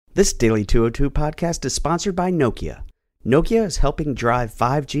This Daily 202 podcast is sponsored by Nokia. Nokia is helping drive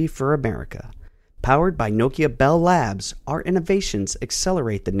 5G for America. Powered by Nokia Bell Labs, our innovations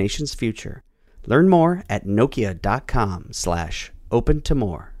accelerate the nation's future. Learn more at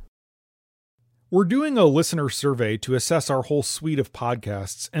nokia.com/open-to-more. We're doing a listener survey to assess our whole suite of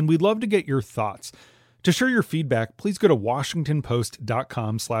podcasts, and we'd love to get your thoughts. To share your feedback, please go to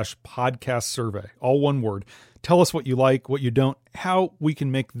washingtonpost.com/podcast survey, all one word. Tell us what you like, what you don't, how we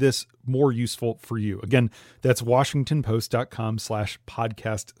can make this more useful for you. Again, that's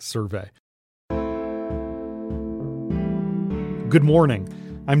washingtonpost.com/podcast survey. Good morning.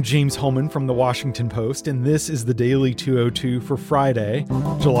 I'm James Hohmann from the Washington Post, and this is the Daily 202 for Friday,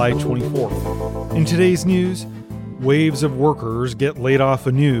 July 24th. In today's news, waves of workers get laid off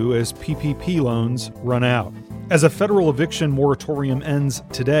anew as PPP loans run out. As a federal eviction moratorium ends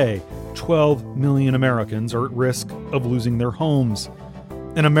today, 12 million Americans are at risk of losing their homes.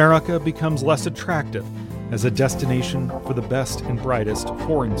 And America becomes less attractive as a destination for the best and brightest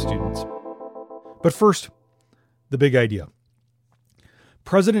foreign students. But first, the big idea.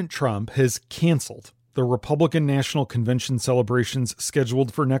 President Trump has canceled the Republican National Convention celebrations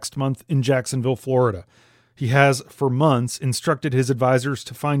scheduled for next month in Jacksonville, Florida. He has, for months, instructed his advisors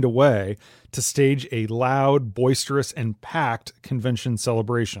to find a way to stage a loud, boisterous, and packed convention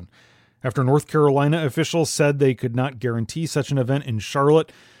celebration. After North Carolina officials said they could not guarantee such an event in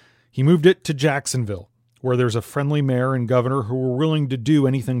Charlotte, he moved it to Jacksonville, where there's a friendly mayor and governor who were willing to do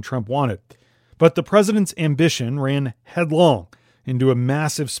anything Trump wanted. But the president's ambition ran headlong into a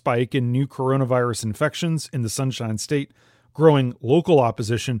massive spike in new coronavirus infections in the Sunshine State, growing local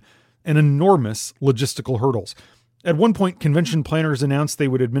opposition, and enormous logistical hurdles. At one point, convention planners announced they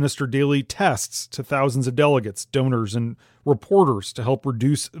would administer daily tests to thousands of delegates, donors, and reporters to help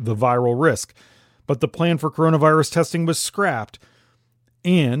reduce the viral risk. But the plan for coronavirus testing was scrapped,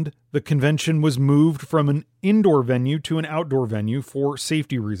 and the convention was moved from an indoor venue to an outdoor venue for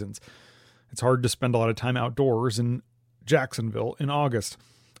safety reasons. It's hard to spend a lot of time outdoors in Jacksonville in August.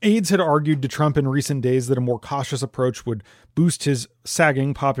 Aides had argued to Trump in recent days that a more cautious approach would boost his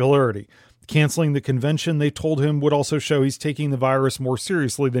sagging popularity. Canceling the convention, they told him, would also show he's taking the virus more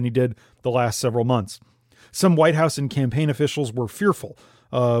seriously than he did the last several months. Some White House and campaign officials were fearful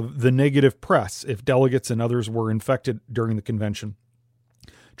of the negative press if delegates and others were infected during the convention.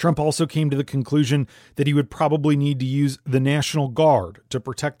 Trump also came to the conclusion that he would probably need to use the National Guard to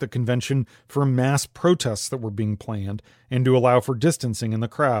protect the convention from mass protests that were being planned and to allow for distancing in the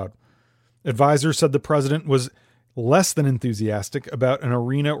crowd. Advisors said the president was less than enthusiastic about an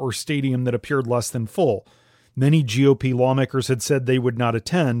arena or stadium that appeared less than full. Many GOP lawmakers had said they would not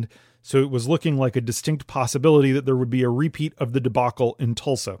attend, so it was looking like a distinct possibility that there would be a repeat of the debacle in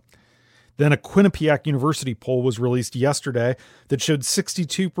Tulsa. Then a Quinnipiac University poll was released yesterday that showed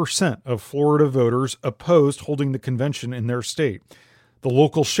 62% of Florida voters opposed holding the convention in their state. The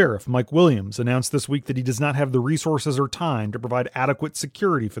local sheriff, Mike Williams, announced this week that he does not have the resources or time to provide adequate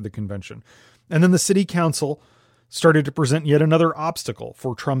security for the convention. And then the city council started to present yet another obstacle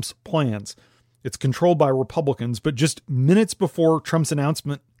for Trump's plans. It's controlled by Republicans, but just minutes before Trump's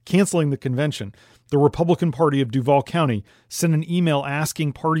announcement canceling the convention, the Republican Party of Duval County sent an email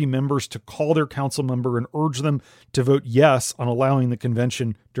asking party members to call their council member and urge them to vote yes on allowing the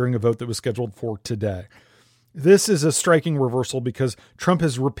convention during a vote that was scheduled for today. This is a striking reversal because Trump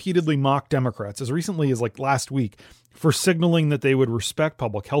has repeatedly mocked Democrats, as recently as last week, for signaling that they would respect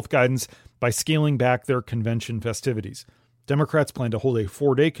public health guidance by scaling back their convention festivities. Democrats plan to hold a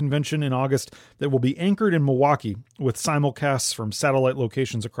 4-day convention in August that will be anchored in Milwaukee with simulcasts from satellite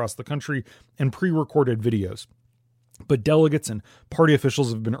locations across the country and pre-recorded videos. But delegates and party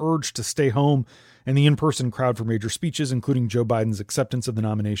officials have been urged to stay home, and the in-person crowd for major speeches, including Joe Biden's acceptance of the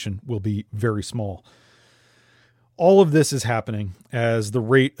nomination, will be very small. All of this is happening as the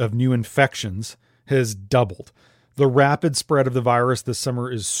rate of new infections has doubled. The rapid spread of the virus this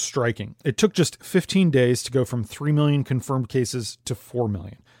summer is striking. It took just 15 days to go from 3 million confirmed cases to 4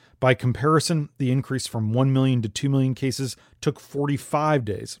 million. By comparison, the increase from 1 million to 2 million cases took 45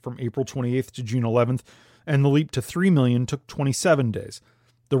 days from April 28th to June 11th, and the leap to 3 million took 27 days.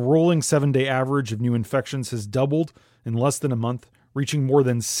 The rolling 7-day average of new infections has doubled in less than a month, reaching more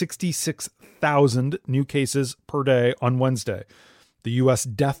than 66,000 new cases per day on Wednesday. The U.S.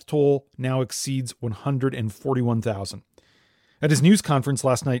 death toll now exceeds 141,000. At his news conference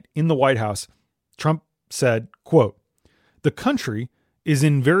last night in the White House, Trump said, quote, "The country is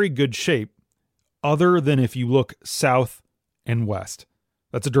in very good shape other than if you look south and west."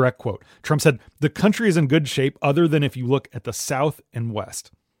 That's a direct quote. Trump said, "The country is in good shape other than if you look at the south and west."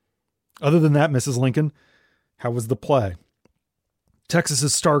 Other than that, Mrs. Lincoln, how was the play?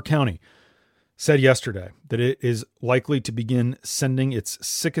 Texas's Starr County said yesterday that it is likely to begin sending its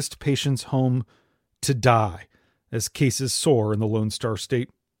sickest patients home to die as cases soar in the Lone Star State.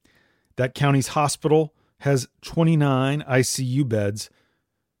 That county's hospital has 29 ICU beds,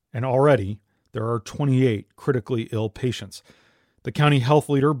 and already there are 28 critically ill patients. The county health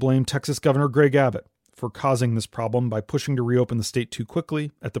leader blamed Texas Governor Greg Abbott for causing this problem by pushing to reopen the state too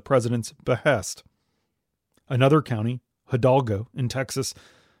quickly at the president's behest. Another county, Hidalgo in Texas,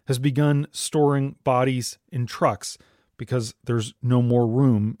 has begun storing bodies in trucks because there's no more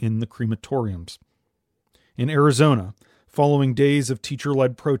room in the crematoriums. In Arizona, following days of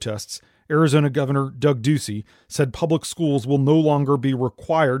teacher-led protests, Arizona Governor Doug Ducey said public schools will no longer be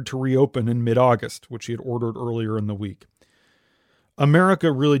required to reopen in mid-August, which he had ordered earlier in the week.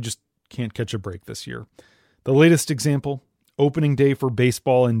 America really just can't catch a break this year. The latest example, opening day for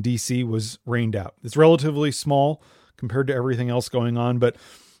baseball in D.C. was rained out. It's relatively small compared to everything else going on, but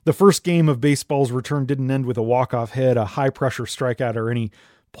the first game of baseball's return didn't end with a walk-off hit, a high-pressure strikeout, or any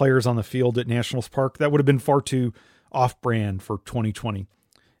players on the field at Nationals Park. That would have been far too off-brand for 2020.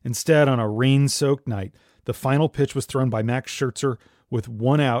 Instead, on a rain-soaked night, the final pitch was thrown by Max Scherzer with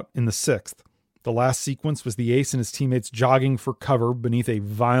one out in the sixth. The last sequence was the ace and his teammates jogging for cover beneath a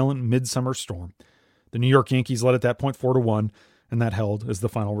violent midsummer storm. The New York Yankees led at that point 4-1, and that held as the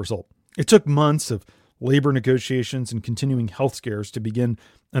final result. It took months of labor negotiations and continuing health scares to begin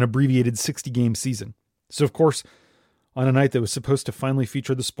an abbreviated 60-game season. So, of course, on a night that was supposed to finally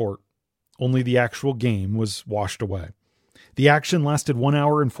feature the sport, only the actual game was washed away. The action lasted 1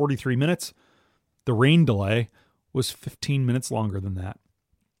 hour and 43 minutes. The rain delay was 15 minutes longer than that.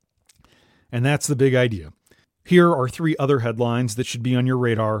 And that's the big idea. Here are 3 other headlines that should be on your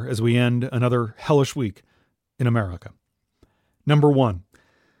radar as we end another hellish week in America. Number 1.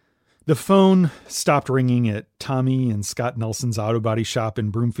 The phone stopped ringing at Tommy and Scott Nelson's auto body shop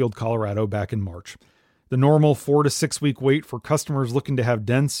in Broomfield, Colorado back in March. The normal 4 to 6 week wait for customers looking to have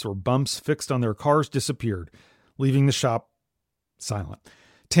dents or bumps fixed on their cars disappeared, leaving the shop silent.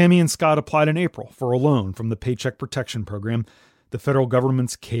 Tammy and Scott applied in April for a loan from the Paycheck Protection Program, the federal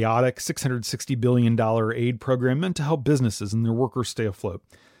government's chaotic $660 billion aid program meant to help businesses and their workers stay afloat.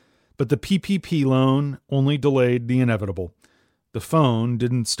 But the PPP loan only delayed the inevitable. The phone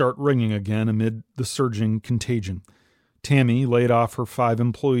didn't start ringing again amid the surging contagion. Tammy laid off her 5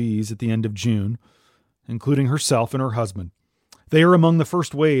 employees at the end of June, including herself and her husband. They are among the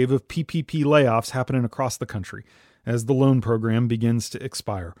first wave of PPP layoffs happening across the country as the loan program begins to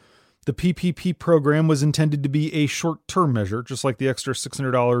expire. The PPP program was intended to be a short-term measure, just like the extra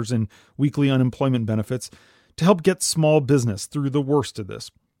 $600 in weekly unemployment benefits, to help get small business through the worst of this.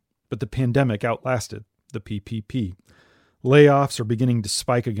 But the pandemic outlasted the PPP. Layoffs are beginning to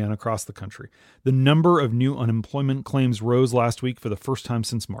spike again across the country. The number of new unemployment claims rose last week for the first time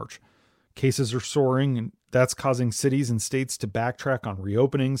since March. Cases are soaring, and that's causing cities and states to backtrack on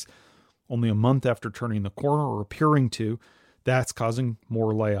reopenings. Only a month after turning the corner, or appearing to, that's causing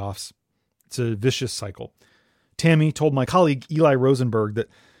more layoffs. It's a vicious cycle. Tammy told my colleague Eli Rosenberg that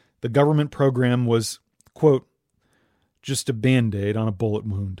the government program was, quote, just a Band-Aid on a bullet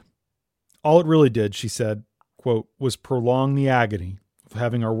wound. All it really did, she said, quote, was prolong the agony of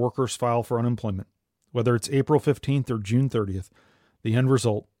having our workers file for unemployment. Whether it's April 15th or June 30th, the end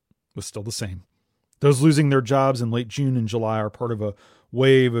result was still the same. Those losing their jobs in late June and July are part of a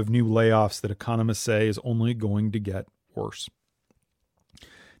wave of new layoffs that economists say is only going to get worse.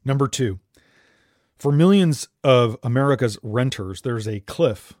 Number 2, for millions of America's renters, there's a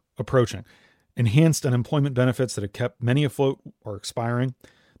cliff approaching. Enhanced unemployment benefits that have kept many afloat are expiring.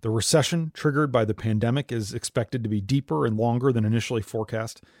 The recession triggered by the pandemic is expected to be deeper and longer than initially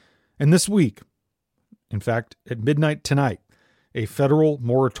forecast. And this week, in fact, at midnight tonight, a federal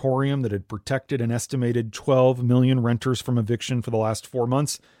moratorium that had protected an estimated 12 million renters from eviction for the last 4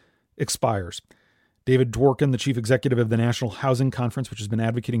 months expires. David Dworkin, the chief executive of the National Housing Conference, which has been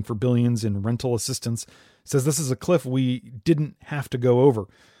advocating for billions in rental assistance, says this is a cliff we didn't have to go over.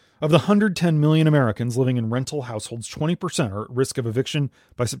 Of the 110 million Americans living in rental households, 20% are at risk of eviction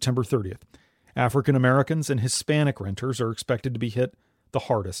by September 30th. African Americans and Hispanic renters are expected to be hit the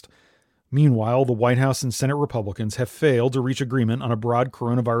hardest. Meanwhile, the White House and Senate Republicans have failed to reach agreement on a broad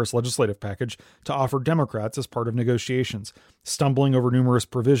coronavirus legislative package to offer Democrats as part of negotiations, stumbling over numerous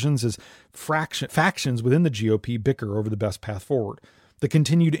provisions as factions within the GOP bicker over the best path forward. The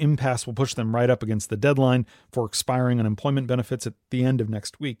continued impasse will push them right up against the deadline for expiring unemployment benefits at the end of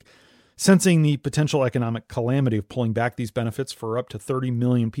next week. Sensing the potential economic calamity of pulling back these benefits for up to 30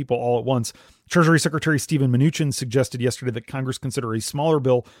 million people all at once, Treasury Secretary Steven Mnuchin suggested yesterday that Congress consider a smaller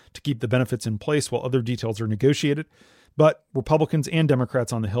bill to keep the benefits in place while other details are negotiated. But Republicans and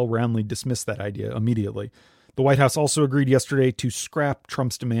Democrats on the Hill roundly dismissed that idea immediately. The White House also agreed yesterday to scrap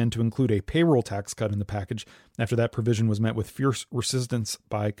Trump's demand to include a payroll tax cut in the package after that provision was met with fierce resistance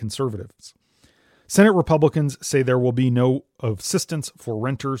by conservatives. Senate Republicans say there will be no assistance for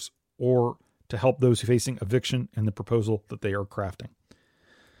renters or to help those facing eviction in the proposal that they are crafting.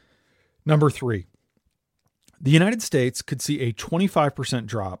 Number 3, the United States could see a 25%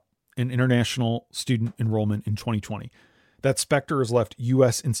 drop in international student enrollment in 2020. That specter has left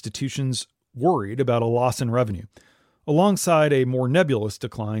U.S. institutions worried about a loss in revenue, alongside a more nebulous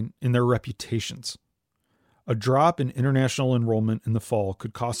decline in their reputations. A drop in international enrollment in the fall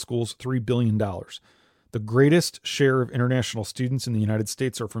could cost schools $3 billion. The greatest share of international students in the United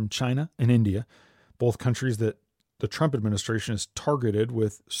States are from China and India, both countries that the Trump administration has targeted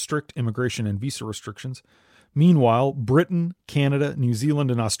with strict immigration and visa restrictions. Meanwhile, Britain, Canada, New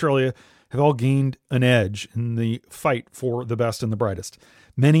Zealand, and Australia have all gained an edge in the fight for the best and the brightest.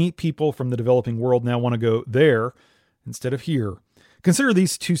 Many people from the developing world now want to go there instead of here. Consider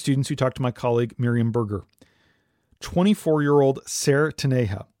these two students who talked to my colleague Miriam Berger. 24-year-old Sarah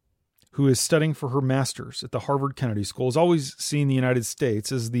Taneja, who is studying for her master's at the Harvard Kennedy School, has always seen the United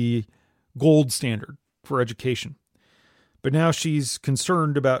States as the gold standard for education. But now she's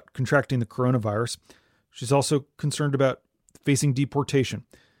concerned about contracting the coronavirus. She's also concerned about facing deportation.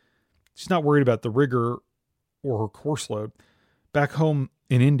 She's not worried about the rigor or her course load. Back home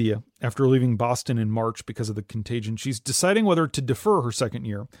in India, after leaving Boston in March because of the contagion, she's deciding whether to defer her second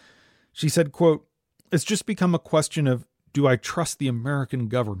year. She said, quote, "It's just become a question of, do I trust the American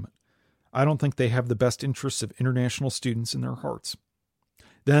government? I don't think they have the best interests of international students in their hearts."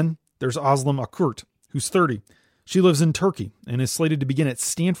 Then there's Aslam Akurt, who's 30. She lives in Turkey and is slated to begin at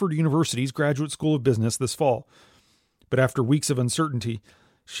Stanford University's Graduate School of Business this fall. But after weeks of uncertainty,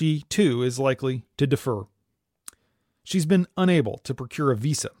 she too is likely to defer. She's been unable to procure a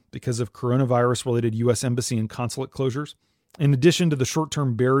visa because of coronavirus-related U.S. embassy and consulate closures. In addition to the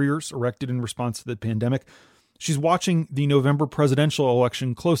short-term barriers erected in response to the pandemic, she's watching the November presidential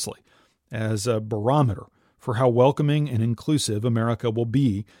election closely as a barometer for how welcoming and inclusive America will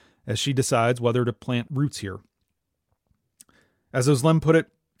be as she decides whether to plant roots here. As Oslem put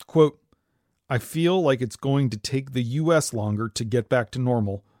it, quote, "I feel like it's going to take the U.S. longer to get back to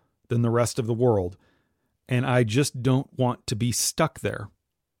normal than the rest of the world, and I just don't want to be stuck there."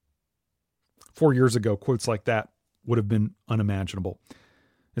 4 years ago, quotes like that would have been unimaginable.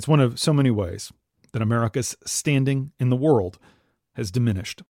 It's one of so many ways that America's standing in the world has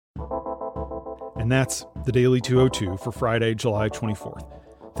diminished. And that's the Daily 202 for Friday, July 24th.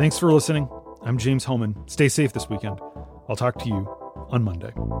 Thanks for listening. I'm James Hohmann. Stay safe this weekend. I'll talk to you on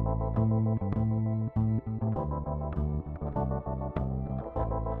Monday.